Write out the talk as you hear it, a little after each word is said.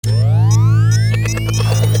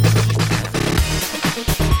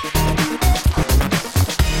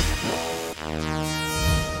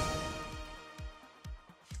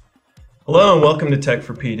and welcome to Tech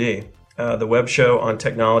for PD, the web show on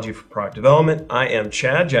technology for product development. I am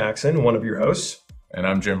Chad Jackson, one of your hosts. And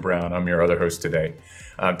I'm Jim Brown. I'm your other host today.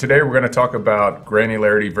 Today we're going to talk about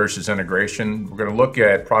granularity versus integration. We're going to look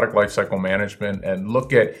at product lifecycle management and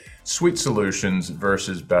look at suite solutions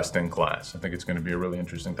versus best in class. I think it's going to be a really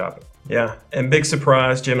interesting topic. Yeah, and big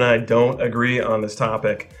surprise, Jim and I don't agree on this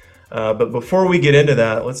topic. But before we get into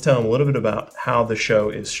that, let's tell them a little bit about how the show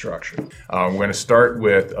is structured. We're going to start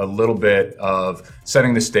with a little bit of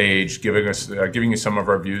setting the stage, giving you some of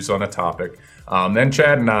our views on a topic. Then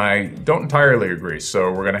Chad and I don't entirely agree,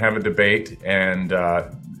 so we're going to have a debate and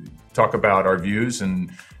talk about our views and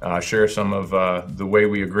share some of the way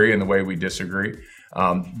we agree and the way we disagree.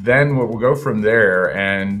 Then we'll go from there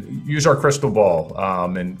and use our crystal ball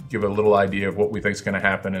and give a little idea of what we think is going to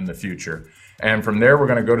happen in the future. And from there, we're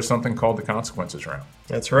going to go to something called the consequences round.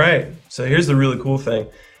 That's right. So here's the really cool thing.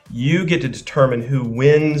 You get to determine who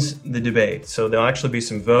wins the debate. So there'll actually be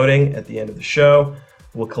some voting at the end of the show.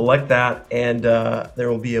 We'll collect that, and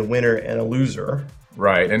there will be a winner and a loser.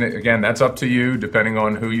 Right. And again, that's up to you, depending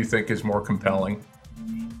on who you think is more compelling.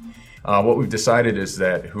 What we've decided is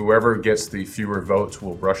that whoever gets the fewer votes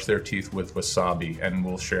will brush their teeth with wasabi, and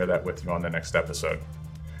we'll share that with you on the next episode.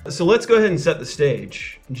 So let's go ahead and set the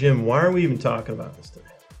stage. Jim, why are we even talking about this today?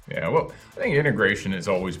 Yeah, well, I think integration has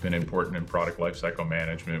always been important in product lifecycle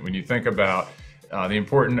management. When you think about the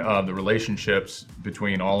importance of the relationships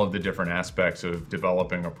between all of the different aspects of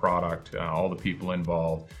developing a product, all the people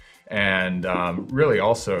involved, and really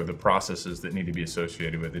also the processes that need to be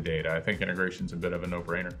associated with the data, I think integration is a bit of a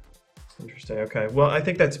no-brainer. Interesting. Okay. Well, I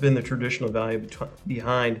think that's been the traditional value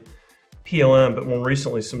behind PLM, but more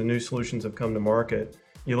recently, some new solutions have come to market.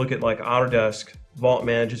 You look at like Autodesk, Vault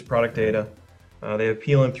manages product data. They have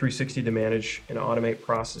PLM 360 to manage and automate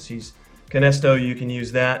processes. Kinesto, you can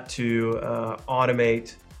use that to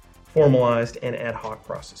automate formalized and ad hoc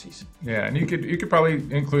processes. Yeah, and you could probably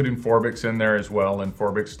include Inforbix in there as well.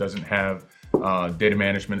 Inforbix doesn't have data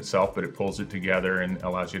management itself, but it pulls it together and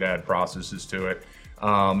allows you to add processes to it.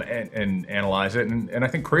 And analyze it. And I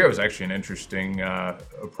think Creo is actually an interesting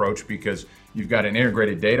approach because you've got an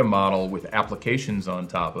integrated data model with applications on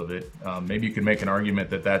top of it. Maybe you could make an argument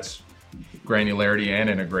that that's granularity and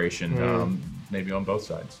integration, maybe on both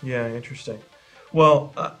sides. Yeah, interesting.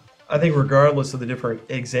 Well, I think regardless of the different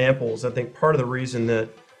examples, I think part of the reason that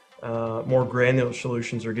more granular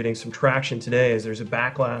solutions are getting some traction today is there's a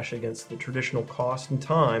backlash against the traditional cost and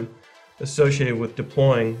time associated with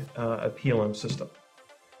deploying a PLM system.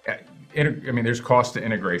 I mean, there's cost to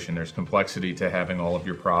integration, there's complexity to having all of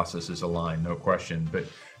your processes aligned, no question, but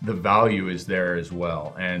the value is there as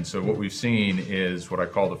well. And so what we've seen is what I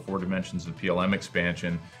call the 4 dimensions of PLM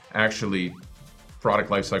expansion, actually product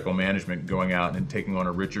lifecycle management going out and taking on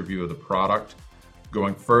a richer view of the product,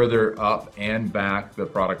 going further up and back the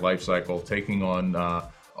product lifecycle, taking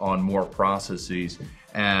on more processes,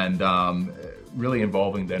 and really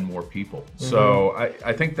involving then more people. So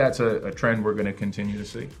I think that's a trend we're going to continue to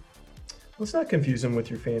see. Let's not confuse them with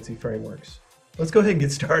your fancy frameworks. Let's go ahead and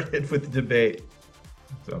get started with the debate.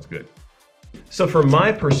 Sounds good. So from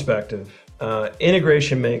my perspective,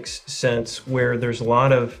 integration makes sense where there's a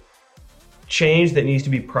lot of change that needs to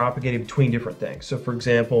be propagated between different things. So for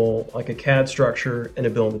example, like a CAD structure and a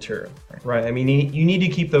bill of material, right? I mean, you need to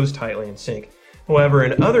keep those tightly in sync. However,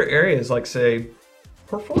 in other areas like, say,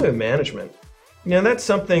 portfolio management, that's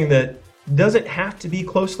something that doesn't have to be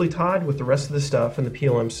closely tied with the rest of the stuff in the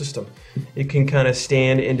PLM system. It can kind of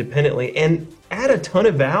stand independently and add a ton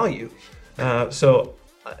of value. So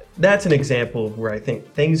that's an example of where I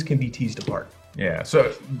think things can be teased apart. Yeah,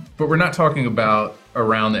 but we're not talking about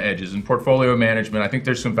around the edges. In portfolio management, I think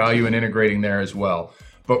there's some value in integrating there as well.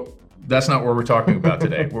 But that's not what we're talking about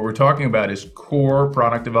today. What we're talking about is core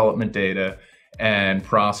product development data and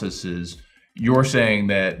processes. You're saying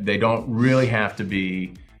that they don't really have to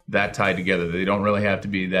be that tied together. They don't really have to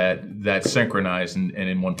be that synchronized and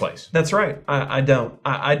in one place. That's right. I don't.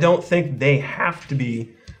 I don't think they have to be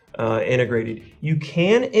integrated. You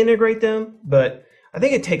can integrate them, but I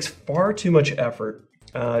think it takes far too much effort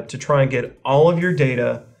to try and get all of your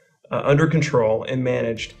data under control and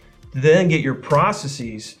managed, then get your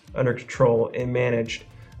processes under control and managed,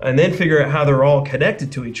 and then figure out how they're all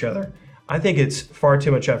connected to each other. I think it's far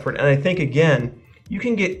too much effort. And I think, again, you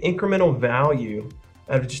can get incremental value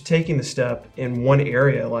out of just taking the step in one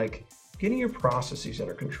area, like getting your processes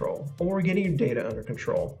under control or getting your data under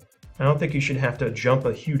control. I don't think you should have to jump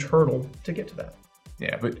a huge hurdle to get to that.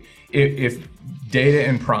 Yeah, but if data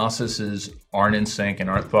and processes aren't in sync and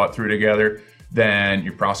aren't thought through together, then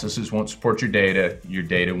your processes won't support your data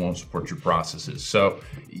won't support your processes. So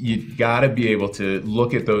you got to be able to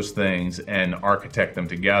look at those things and architect them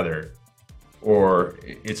together, or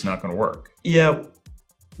it's not going to work. Yeah,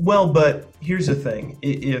 well, but here's the thing.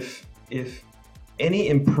 If any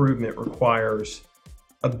improvement requires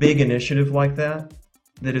a big initiative like that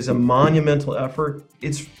is a monumental effort,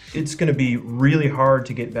 it's going to be really hard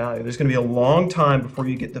to get value. There's going to be a long time before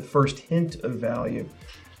you get the first hint of value.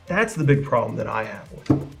 That's the big problem that I have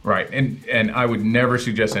with it. Right, and I would never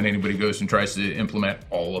suggest that anybody goes and tries to implement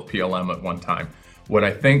all of PLM at one time. What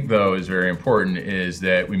I think, though, is very important is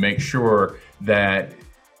that we make sure that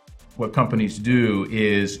what companies do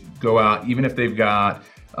is go out, even if they've got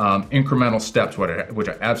incremental steps, which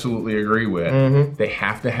I absolutely agree with, they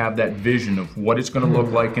have to have that vision of what it's going to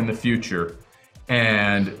look like in the future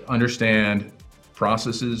and understand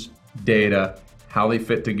processes, data, how they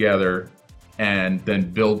fit together, and then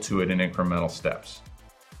build to it in incremental steps.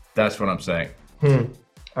 That's what I'm saying.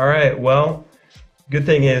 All right, well, good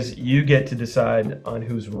thing is you get to decide on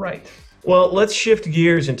who's right. Well, let's shift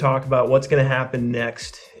gears and talk about what's going to happen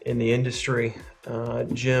next in the industry.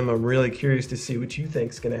 Jim, I'm really curious to see what you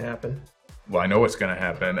think is going to happen. Well, I know what's going to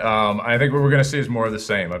happen. I think what we're going to see is more of the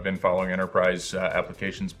same. I've been following enterprise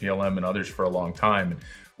applications, PLM, and others for a long time. And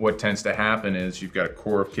what tends to happen is you've got a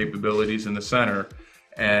core of capabilities in the center,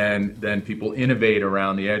 and then people innovate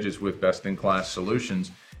around the edges with best-in-class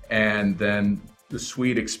solutions, and then the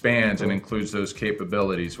suite expands and includes those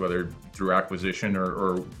capabilities, whether through acquisition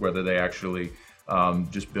or whether they actually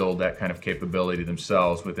just build that kind of capability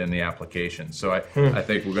themselves within the application. So I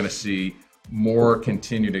think we're going to see more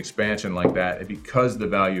continued expansion like that because the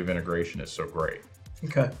value of integration is so great.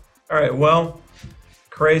 Okay. All right. Well,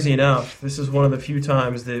 crazy enough, this is one of the few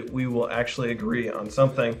times that we will actually agree on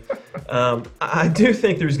something. I do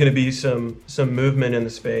think there's going to be some movement in the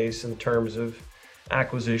space in terms of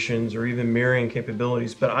acquisitions or even mirroring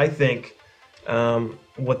capabilities, but I think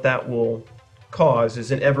what that will cause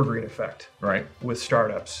is an evergreen effect, right, with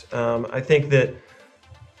startups. I think that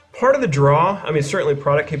part of the draw, I mean, certainly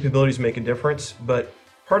product capabilities make a difference, but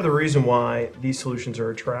part of the reason why these solutions are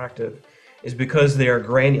attractive is because they are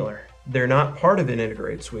granular. They're not part of an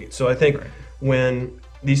integrated suite. So I think when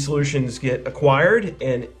these solutions get acquired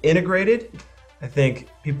and integrated, I think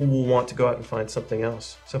people will want to go out and find something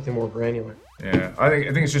else, something more granular. Yeah, I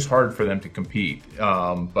think it's just hard for them to compete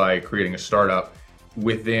by creating a startup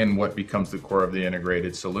within what becomes the core of the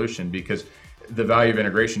integrated solution, because the value of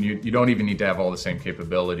integration, you don't even need to have all the same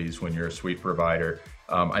capabilities when you're a suite provider.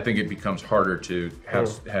 I think it becomes harder to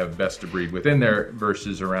have best of breed within there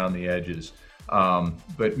versus around the edges.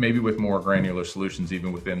 But maybe with more granular solutions,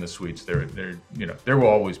 even within the suites, there will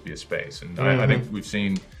always be a space. And I think we've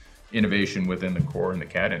seen innovation within the core in the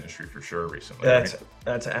CAD industry for sure recently.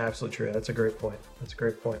 That's absolutely true. That's a great point.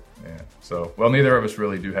 Yeah. So, well, neither of us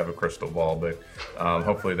really do have a crystal ball, but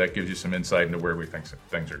hopefully that gives you some insight into where we think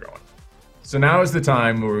things are going. So now is the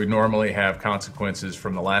time where we normally have consequences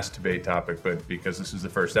from the last debate topic, but because this is the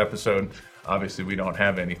first episode, obviously we don't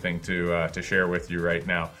have anything to share with you right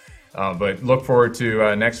now. But look forward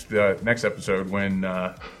to next episode when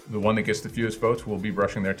the one that gets the fewest votes will be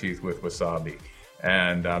brushing their teeth with wasabi.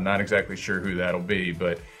 And I'm not exactly sure who that'll be,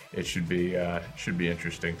 but it should be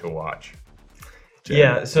interesting to watch.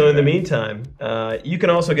 Yeah, so in the meantime, you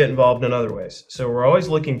can also get involved in other ways. So we're always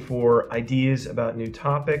looking for ideas about new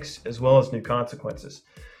topics as well as new consequences.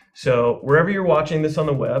 So wherever you're watching this on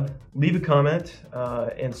the web, leave a comment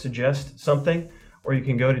and suggest something, or you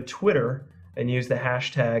can go to Twitter and use the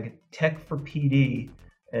hashtag #TechForPD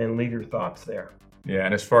and leave your thoughts there. Yeah,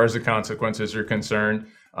 and as far as the consequences are concerned,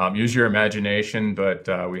 use your imagination, but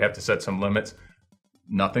we have to set some limits.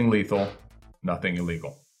 Nothing lethal, nothing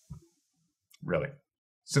illegal. Really.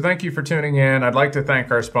 So thank you for tuning in. I'd like to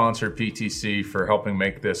thank our sponsor, PTC, for helping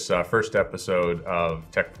make this first episode of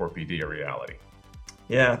Tech4PD a reality.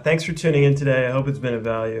 Yeah, thanks for tuning in today. I hope it's been of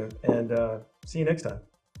value, and see you next time.